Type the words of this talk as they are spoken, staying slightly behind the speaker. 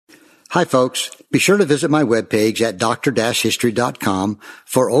Hi, folks. Be sure to visit my webpage at dr-history.com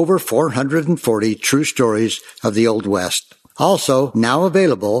for over 440 true stories of the Old West. Also, now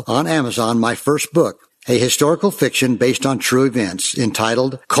available on Amazon, my first book, a historical fiction based on true events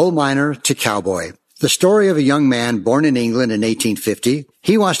entitled Coal Miner to Cowboy. The story of a young man born in England in 1850.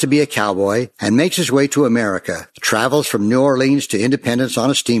 He wants to be a cowboy and makes his way to America, travels from New Orleans to Independence on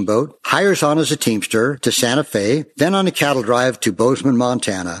a steamboat, hires on as a teamster to Santa Fe, then on a cattle drive to Bozeman,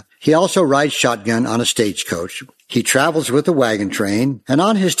 Montana. He also rides shotgun on a stagecoach. He travels with a wagon train, and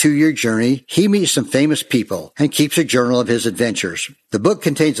on his 2-year journey, he meets some famous people and keeps a journal of his adventures. The book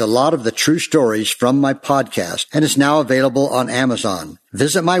contains a lot of the true stories from my podcast and is now available on Amazon.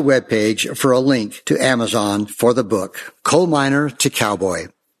 Visit my webpage for a link to Amazon for the book, Coal Miner to Cowboy.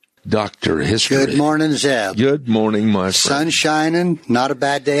 Dr. History. Good morning, Zeb. Good morning, my friend. Sun shining. Not a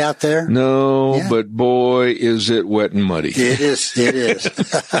bad day out there? No, yeah. But boy, is it wet and muddy. It is. It is.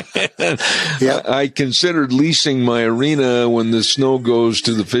 Yep. I considered leasing my arena when the snow goes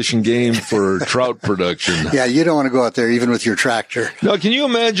to the Fish and Game for trout production. Yeah, you don't want to go out there even with your tractor. Now, can you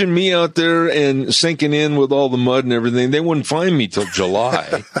imagine me out there and sinking in with all the mud and everything? They wouldn't find me till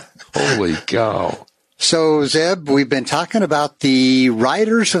July. Holy cow. So, Zeb, we've been talking about the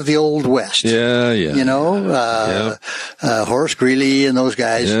riders of the Old West. Yeah. You know, Horace Greeley and those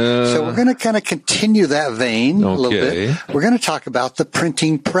guys. Yeah. So we're going to kind of continue that vein a little bit. We're going to talk about the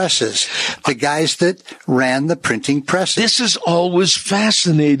printing presses, the guys that ran the printing presses. This has always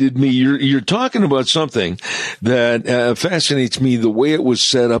fascinated me. You're talking about something that fascinates me, the way it was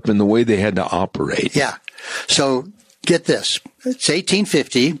set up and the way they had to operate. Yeah. So get this. It's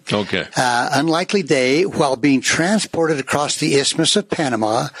 1850. Okay. Unlikely day, while being transported across the Isthmus of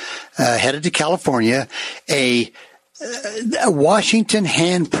Panama, headed to California, a Washington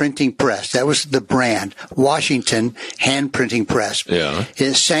hand printing press. That was the brand, Washington hand printing press. Yeah.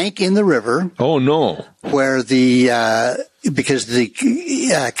 It sank in the river. Oh, no. Where because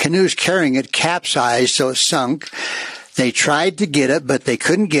the canoes carrying it capsized, so it sunk. They tried to get it, but they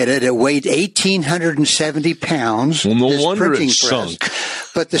couldn't get it. It weighed 1,870 pounds. Well, no wonder it sunk.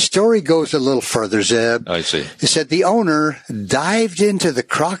 But the story goes a little further, Zeb. I see. It said the owner dived into the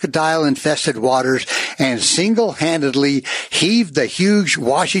crocodile-infested waters and single-handedly heaved the huge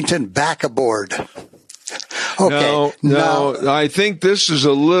Washington back aboard. Okay. Now, I think this is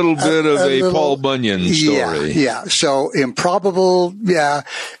a little bit of a Paul Bunyan story. Yeah. So improbable, yeah.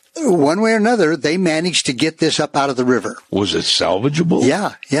 One way or another, they managed to get this up out of the river. Was it salvageable?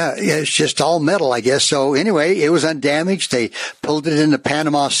 Yeah. It's just all metal, I guess. So anyway, it was undamaged. They pulled it into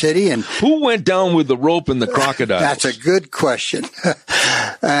Panama City. And who went down with the rope and the crocodiles? That's a good question.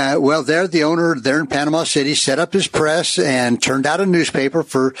 Well, the owner there in Panama City set up his press and turned out a newspaper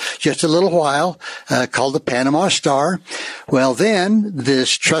for just a little while, called the Panama Star. Well, then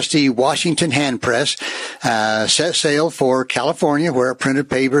this trusty Washington hand press, set sail for California, where it printed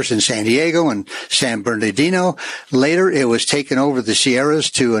papers in San Diego and San Bernardino. Later, it was taken over the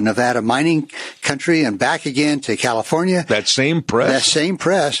Sierras to a Nevada mining country and back again to California. That same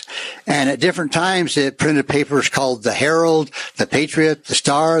press. And at different times, it printed papers called the Herald, the Patriot, the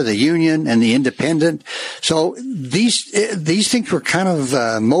Star, the Union, and the Independent. So these things were kind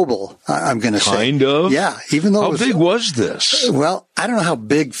of mobile, I'm going to say. Kind of? Yeah. Even though How big was this? Well, I don't know how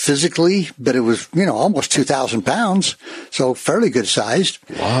big physically, but it was, almost 2,000 pounds. So fairly good sized.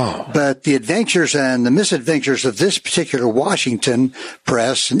 Wow. But the adventures and the misadventures of this particular Washington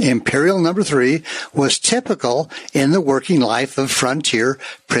press, Imperial No. 3, was typical in the working life of frontier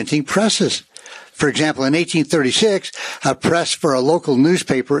printing presses. For example, in 1836, a press for a local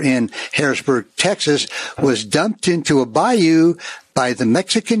newspaper in Harrisburg, Texas, was dumped into a bayou by the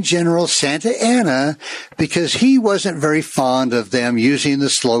Mexican General Santa Anna because he wasn't very fond of them using the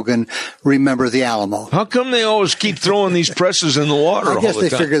slogan, "Remember the Alamo." How come they always keep throwing these presses in the water all the time? I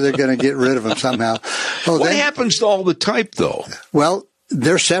guess they figure they're going to get rid of them somehow. What happens to all the type, though? Well,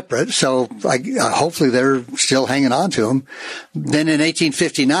 they're separate, so hopefully they're still hanging on to them. Then in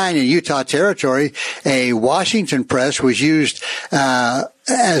 1859 in Utah Territory, a Washington press was used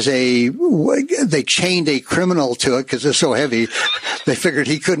they chained a criminal to it because it's so heavy. They figured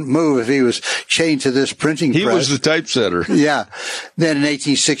he couldn't move if he was chained to this printing press. He was the typesetter. Yeah. Then in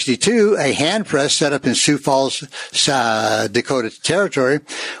 1862, a hand press set up in Sioux Falls, Dakota Territory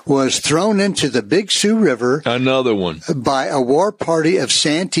was thrown into the Big Sioux River. Another one. By a war party of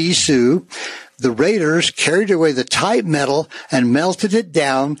Santee Sioux. The raiders carried away the type metal and melted it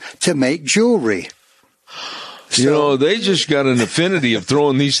down to make jewelry. They just got an affinity of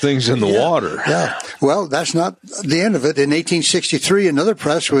throwing these things in the water. Yeah. Well, that's not the end of it. In 1863, another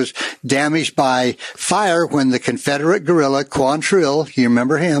press was damaged by fire when the Confederate guerrilla Quantrill, you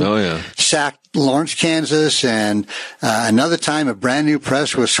remember him? Oh, yeah. Sacked Lawrence, Kansas, and another time a brand new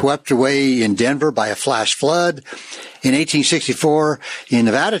press was swept away in Denver by a flash flood. In 1864, in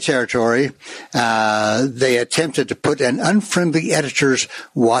Nevada Territory, they attempted to put an unfriendly editor's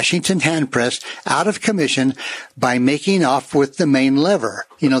Washington hand press out of commission by making off with the main lever.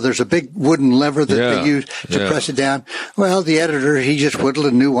 There's a big wooden lever that they use to press it down. Well, the editor, he just whittled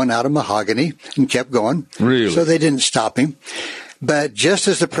a new one out of mahogany and kept going. Really? So they didn't stop him. But just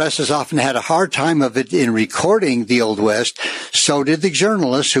as the presses often had a hard time of it in recording the Old West, so did the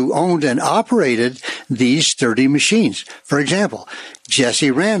journalists who owned and operated these sturdy machines. For example,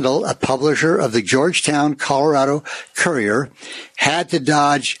 Jesse Randall, a publisher of the Georgetown, Colorado Courier, had to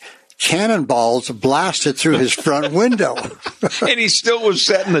dodge cannonballs blasted through his front window. And he still was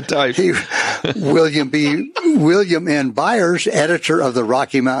setting the type. William N. Byers, editor of the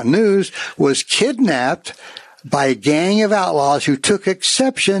Rocky Mountain News, was kidnapped by a gang of outlaws who took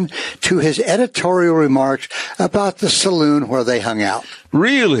exception to his editorial remarks about the saloon where they hung out.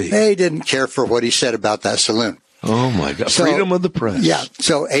 Really? They didn't care for what he said about that saloon. Oh, my God. Freedom of the press. Yeah.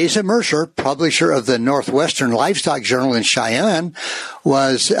 So Asa Mercer, publisher of the Northwestern Livestock Journal in Cheyenne,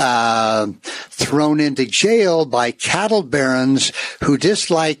 was thrown into jail by cattle barons who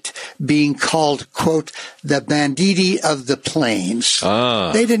disliked being called, quote, the banditti of the plains.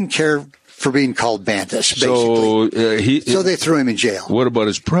 They didn't care for being called bandits, basically. So they threw him in jail. What about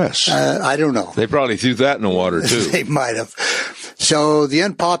his press? I don't know. They probably threw that in the water, too. They might have. So the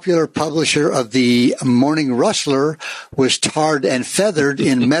unpopular publisher of the Morning Rustler was tarred and feathered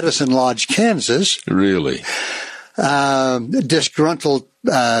in Medicine Lodge, Kansas. Really? Disgruntled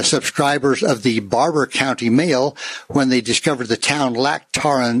subscribers of the Barber County Mail, when they discovered the town lacked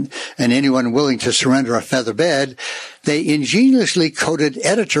tar and anyone willing to surrender a feather bed, they ingeniously coated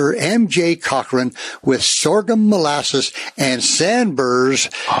editor M.J. Cochran with sorghum molasses and sandburrs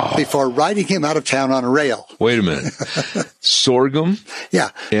before riding him out of town on a rail. Wait a minute. Sorghum? Yeah.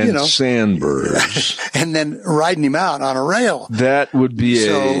 And sandburrs. And then riding him out on a rail. That would be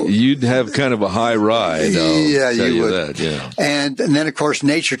you'd have kind of a high ride. Yeah, you would. That, yeah. And then, of course,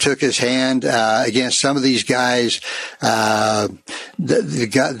 nature took his hand against some of these guys. The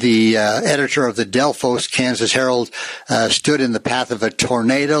editor of the Delphos, Kansas Herald, stood in the path of a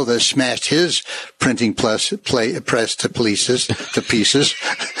tornado that smashed his printing press to pieces.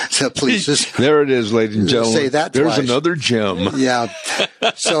 There it is, ladies and gentlemen. Say that There's twice. another gem. Yeah.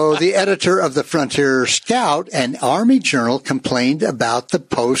 So the editor of the Frontier Scout, an Army journal, complained about the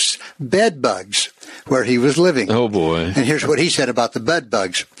Post's bed bugs where he was living. Oh, boy. And here's what he said about the bed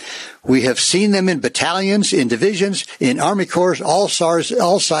bugs. We have seen them in battalions, in divisions, in Army Corps, all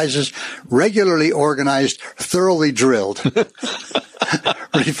sizes, regularly organized, thoroughly drilled.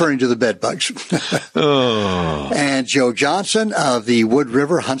 Referring to the bed bugs. And Joe Johnson of the Wood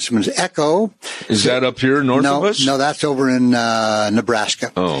River Huntsman's Echo. Is that up here north of us? No, that's over in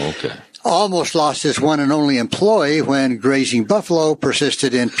Nebraska. Oh, okay. Almost lost his one and only employee when grazing buffalo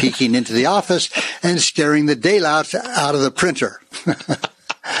persisted in peeking into the office and scaring the daylights out of the printer.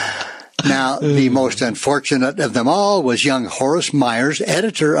 Now, the most unfortunate of them all was young Horace Myers,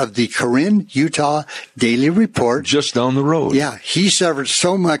 editor of the Corinne, Utah Daily Report. Just down the road. Yeah, he suffered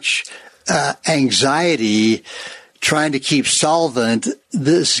so much anxiety trying to keep solvent.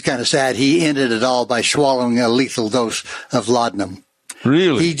 This is kind of sad. He ended it all by swallowing a lethal dose of laudanum.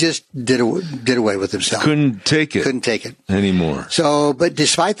 Really? He just did away with himself. Couldn't take it anymore. So, but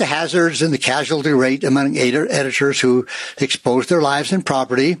despite the hazards and the casualty rate among editors who exposed their lives and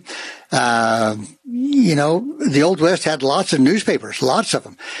property, the Old West had lots of newspapers, lots of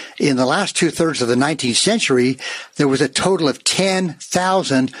them. In the last 2/3 of the 19th century, there was a total of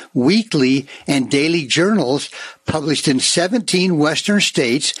 10,000 weekly and daily journals published in 17 Western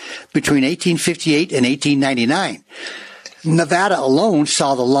states between 1858 and 1899. Nevada alone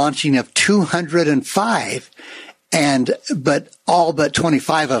saw the launching of 205, but all but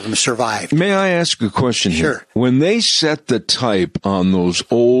 25 of them survived. May I ask a question here? Sure. When they set the type on those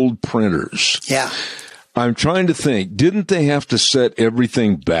old printers, yeah, I'm trying to think, didn't they have to set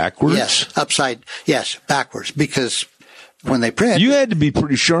everything backwards? Yes, backwards, because when they print, you had to be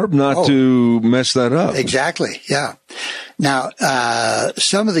pretty sharp not to mess that up. Exactly, yeah. Now,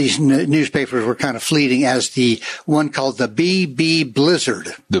 some of these newspapers were kind of fleeting, as the one called the BB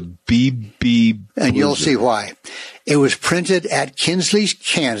Blizzard. The BB Blizzard. And you'll see why. It was printed at Kinsley,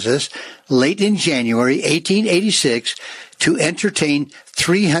 Kansas, late in January 1886 to entertain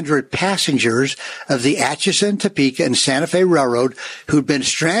 300 passengers of the Atchison, Topeka, and Santa Fe Railroad who'd been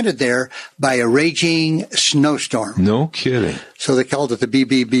stranded there by a raging snowstorm. No kidding. So they called it the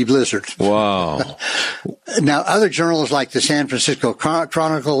BBB blizzard. Wow. Now, other journals like the San Francisco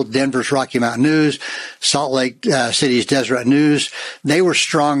Chronicle, Denver's Rocky Mountain News, Salt Lake City's Deseret News, they were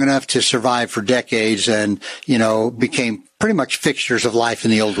strong enough to survive for decades and, became pretty much fixtures of life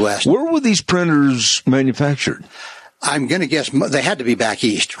in the Old West. Where were these printers manufactured? I'm going to guess they had to be back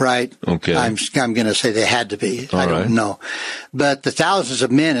east, right? Okay. I'm going to say they had to be. All I don't know. But the thousands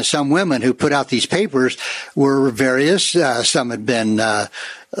of men and some women who put out these papers were various. Some had been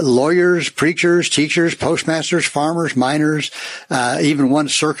lawyers, preachers, teachers, postmasters, farmers, miners, even one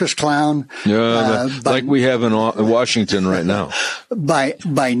circus clown. Like we have in Washington right now.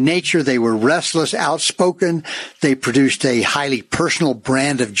 By nature, they were restless, outspoken. They produced a highly personal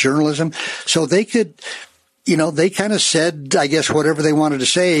brand of journalism. So they could... they kind of said, I guess, whatever they wanted to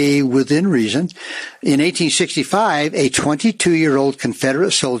say within reason. In 1865, a 22-year-old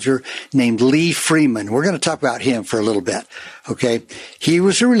Confederate soldier named Lee Freeman, we're going to talk about him for a little bit, okay? He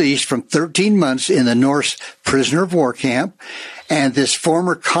was released from 13 months in the Norse prisoner of war camp, and this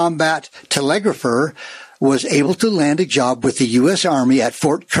former combat telegrapher was able to land a job with the U.S. Army at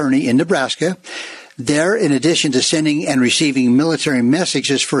Fort Kearny in Nebraska. There, in addition to sending and receiving military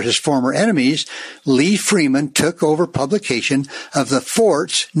messages for his former enemies, Lee Freeman took over publication of the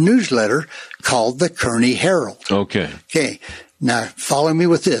fort's newsletter called the Kearny Herald. Okay. Now, follow me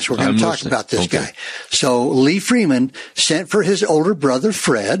with this. We're going to talk about this guy. So Lee Freeman sent for his older brother,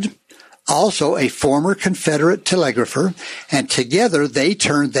 Fred, also a former Confederate telegrapher, and together they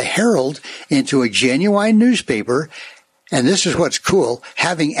turned the Herald into a genuine newspaper. And this is what's cool.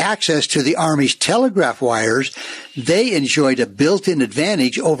 Having access to the Army's telegraph wires, they enjoyed a built-in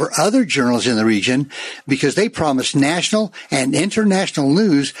advantage over other journals in the region because they promised national and international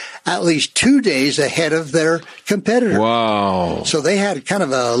news at least 2 days ahead of their competitor. Wow. So they had kind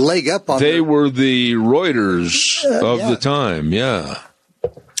of a leg up on They were the Reuters of the time, yeah.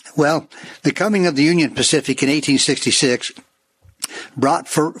 Well, the coming of the Union Pacific in 1866 brought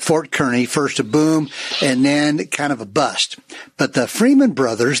Fort Kearny first a boom and then kind of a bust. But the Freeman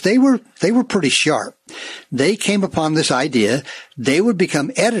brothers, they were pretty sharp. They came upon this idea. They would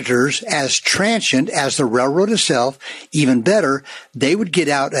become editors as transient as the railroad itself. Even better, they would get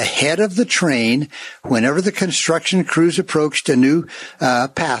out ahead of the train whenever the construction crews approached a new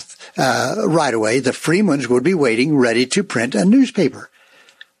path right away. The Freemans would be waiting, ready to print a newspaper.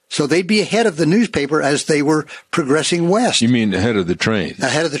 So they'd be ahead of the newspaper as they were progressing west. You mean ahead of the train?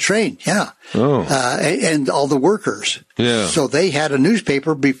 Ahead of the train, yeah. Oh. And all the workers. Yeah. So they had a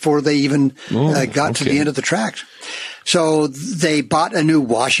newspaper before they even got to the end of the tracks. So they bought a new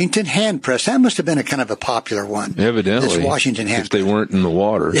Washington hand press. That must have been a kind of a popular one. Evidently. This Washington hand press. If they weren't in the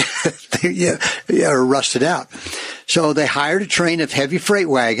water. or rusted out. So they hired a train of heavy freight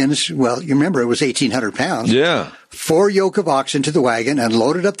wagons. Well, you remember it was 1,800 pounds. Yeah. 4 yoke of oxen to the wagon and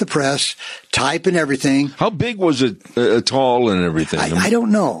loaded up the press, type and everything. How big was it, tall and everything? I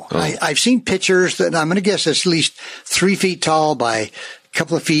don't know. Oh. I've seen pictures that I'm going to guess at least 3 feet tall by a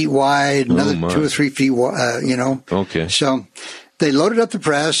couple of feet wide, another 2 or 3 feet, Okay. So they loaded up the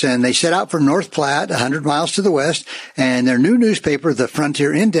press and they set out for North Platte, 100 miles to the west, and their new newspaper, the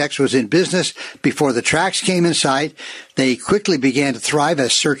Frontier Index, was in business before the tracks came in sight. They quickly began to thrive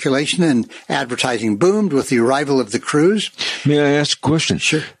as circulation and advertising boomed with the arrival of the crews. May I ask a question?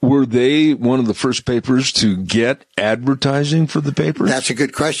 Sure. Were they one of the first papers to get advertising for the papers? That's a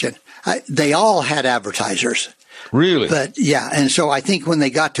good question. They all had advertisers. Really? But yeah, and so I think when they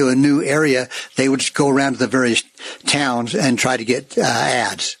got to a new area, they would just go around to the various towns and try to get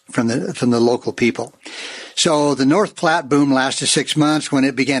ads from the local people. So the North Platte boom lasted 6 months. When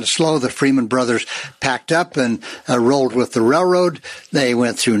it began to slow, the Freeman brothers packed up and rolled with the railroad. They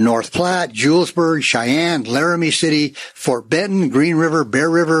went through North Platte, Julesburg, Cheyenne, Laramie City, Fort Benton, Green River, Bear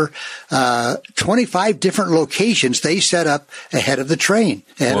River, 25 different locations they set up ahead of the train,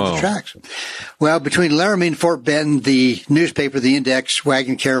 ahead of the tracks. Well, between Laramie and Fort Benton, the newspaper, the Index,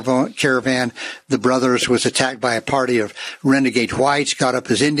 wagon caravan, the brothers was attacked by a party of renegade whites, got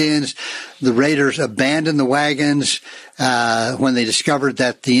up as Indians. The raiders abandoned the wagons when they discovered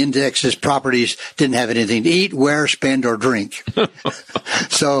that the Index's properties didn't have anything to eat, wear, spend, or drink.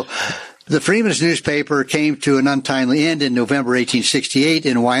 So The Freeman's newspaper came to an untimely end in November 1868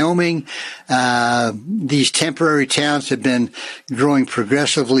 in Wyoming. These temporary towns had been growing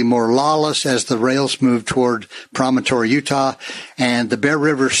progressively more lawless as the rails moved toward Promontory, Utah, and the Bear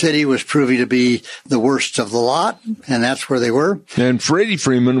River City was proving to be the worst of the lot, and that's where they were. And Freddie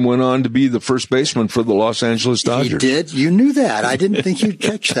Freeman went on to be the first baseman for the Los Angeles Dodgers. He did? You knew that. I didn't think you'd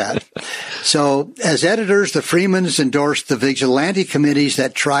catch that. So, as editors, the Freemans endorsed the vigilante committees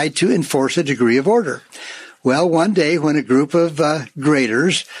that tried to enforce a degree of order. Well, one day when a group of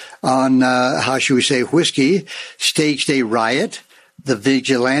graders on, how should we say, whiskey, staged a riot, the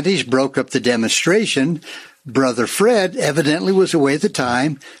vigilantes broke up the demonstration. Brother Fred evidently was away at the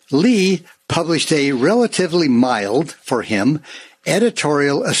time. Lee published a relatively mild, for him,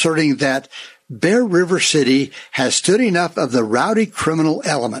 editorial asserting that Bear River City has stood enough of the rowdy criminal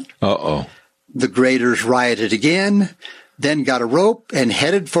element. Uh-oh. The graders rioted again, then got a rope and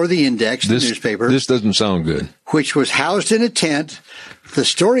headed for the Index, the newspaper. This doesn't sound good. Which was housed in a tent. The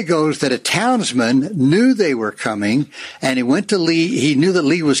story goes that a townsman knew they were coming, and he went to Lee. He knew that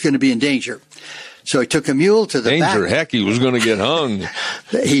Lee was going to be in danger. So he took a mule to the back. Danger, heck, he was going to get hung.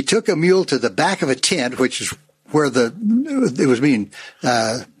 He took a mule to the back of a tent, which is where it was being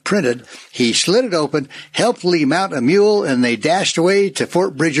printed. He slid it open, helped Lee mount a mule, and they dashed away to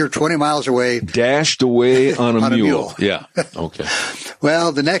Fort Bridger, 20 miles away. Dashed away on a mule. Yeah. Okay.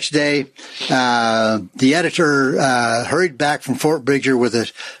 Well, the next day, the editor hurried back from Fort Bridger with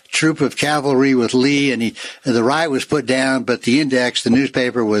a troop of cavalry with Lee, and the riot was put down, but the Index, the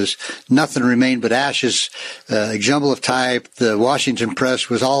newspaper, was nothing remained but ashes, a jumble of type. The Washington Press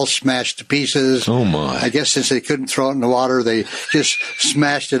was all smashed to pieces. Oh, my. I guess since they couldn't throw it in the water, they just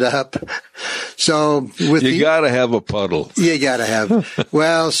smashed it up. So you got to have a puddle. You got to have.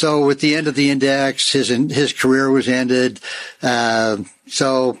 Well, so with the end of the Index, his career was ended. And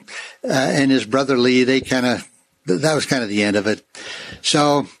his brother Lee, that was kind of the end of it.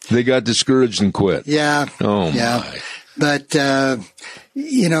 So they got discouraged and quit. Yeah. Oh, yeah. my. But,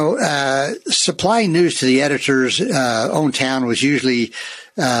 supplying news to the editor's own town was usually,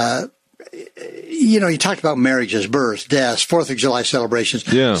 you talked about marriages, births, deaths, 4th of July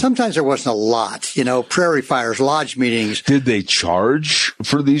celebrations. Yeah. Sometimes there wasn't a lot, prairie fires, lodge meetings. Did they charge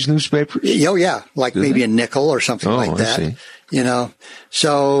for these newspapers? Oh, yeah. Like maybe a nickel or something like that. I see.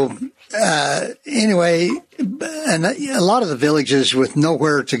 So, anyway, and a lot of the villages with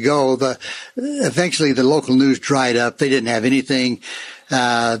nowhere to go, eventually the local news dried up. They didn't have anything.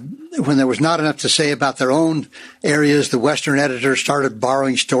 When there was not enough to say about their own areas, the Western editors started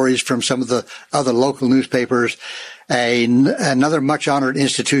borrowing stories from some of the other local newspapers. Another much honored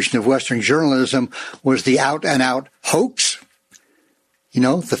institution of Western journalism was the out-and-out hoax.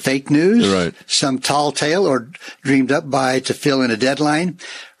 The fake news, right. Some tall tale or dreamed up to fill in a deadline.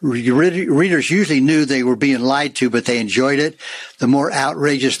 Readers usually knew they were being lied to, but they enjoyed it. The more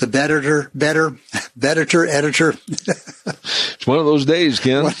outrageous, the better editor. It's one of those days,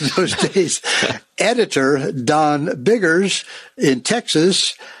 Ken. One of those days. Editor Don Biggers in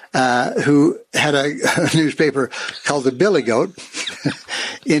Texas, who had a newspaper called the Billy Goat,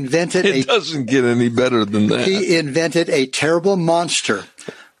 invented It doesn't get any better than that. He invented a terrible monster,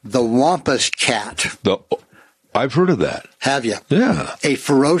 the Wampus Cat. I've heard of that. Have you? Yeah. A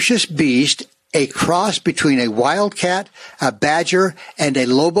ferocious beast, a cross between a wildcat, a badger, and a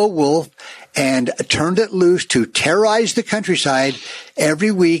lobo wolf, and turned it loose to terrorize the countryside.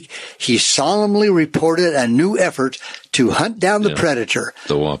 Every week, he solemnly reported a new effort to hunt down the predator.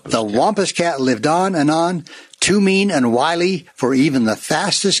 The Wampus. The Wampus Cat lived on and on, too mean and wily for even the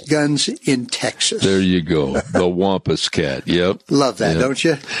fastest guns in Texas. There you go. The Wampus Cat. Yep. Love that, don't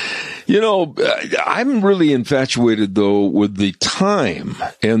you? I'm really infatuated, though, with the time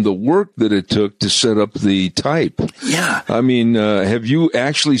and the work that it took to set up the type. Yeah. I mean, have you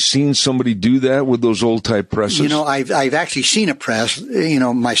actually seen somebody do that with those old type presses? I've actually seen a press,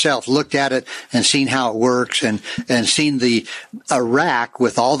 myself, looked at it and seen how it works and seen a rack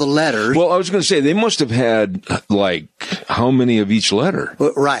with all the letters. Well, I was going to say, they must have had, how many of each letter?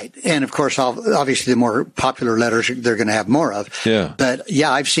 Right. And, of course, obviously, the more popular letters they're going to have more of. Yeah. But,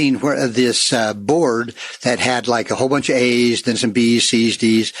 yeah, I've seen this board that had, a whole bunch of A's, then some B's, C's,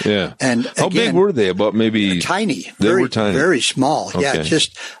 D's. Yeah. And how big were they? About maybe... Tiny. They were tiny. Very small. Okay. Yeah,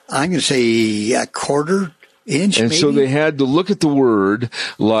 just, I'm going to say a quarter inch, and maybe? So they had to look at the word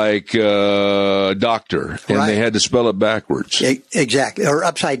like doctor, and they had to spell it backwards. Exactly, or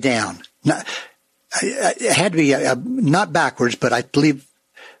upside down. It had to be not backwards, but I believe,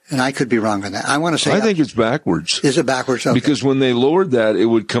 and I could be wrong on that. I want to say... I think it's backwards. Is it backwards? Okay. Because when they lowered that, it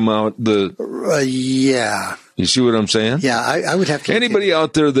would come out the Yeah. You see what I'm saying? Yeah, I would have to. Anybody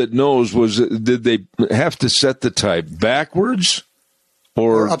out there that knows, did they have to set the type backwards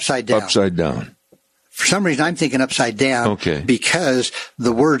or upside down? Upside down. For some reason, I'm thinking upside down. Okay. Because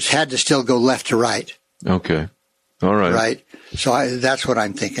the words had to still go left to right. Okay. All right. Right. So that's what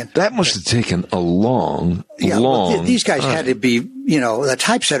I'm thinking. That must have taken a long. These guys had to be, the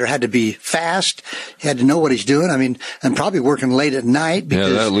typesetter had to be fast. He had to know what he's doing. I mean, and probably working late at night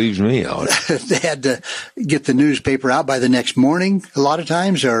because that leaves me out. They had to get the newspaper out by the next morning a lot of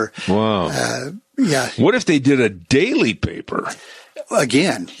times Wow. Yeah. What if they did a daily paper?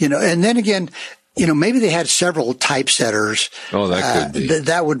 Again, and then again, maybe they had several typesetters. Oh, that could be.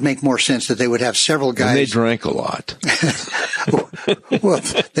 That would make more sense that they would have several guys. And they drank a lot. Well,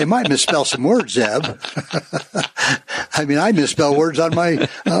 they might misspell some words, Zeb. I mean, I misspell words on my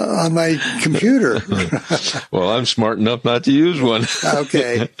computer. Well, I'm smart enough not to use one.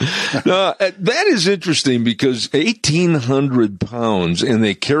 Okay. No, that is interesting because 1,800 pounds, and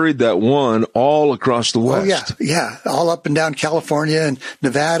they carried that one all across the West. Oh, yeah, all up and down California and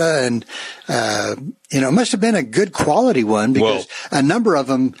Nevada, and it must have been a good quality one because a number of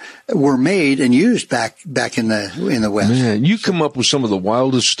them were made and used back in the West. Man, you come up with some of the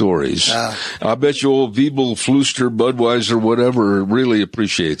wildest stories. I bet you old Wiebel, Flooster, Budweiser, whatever, really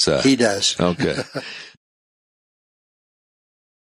appreciates that. He does. Okay.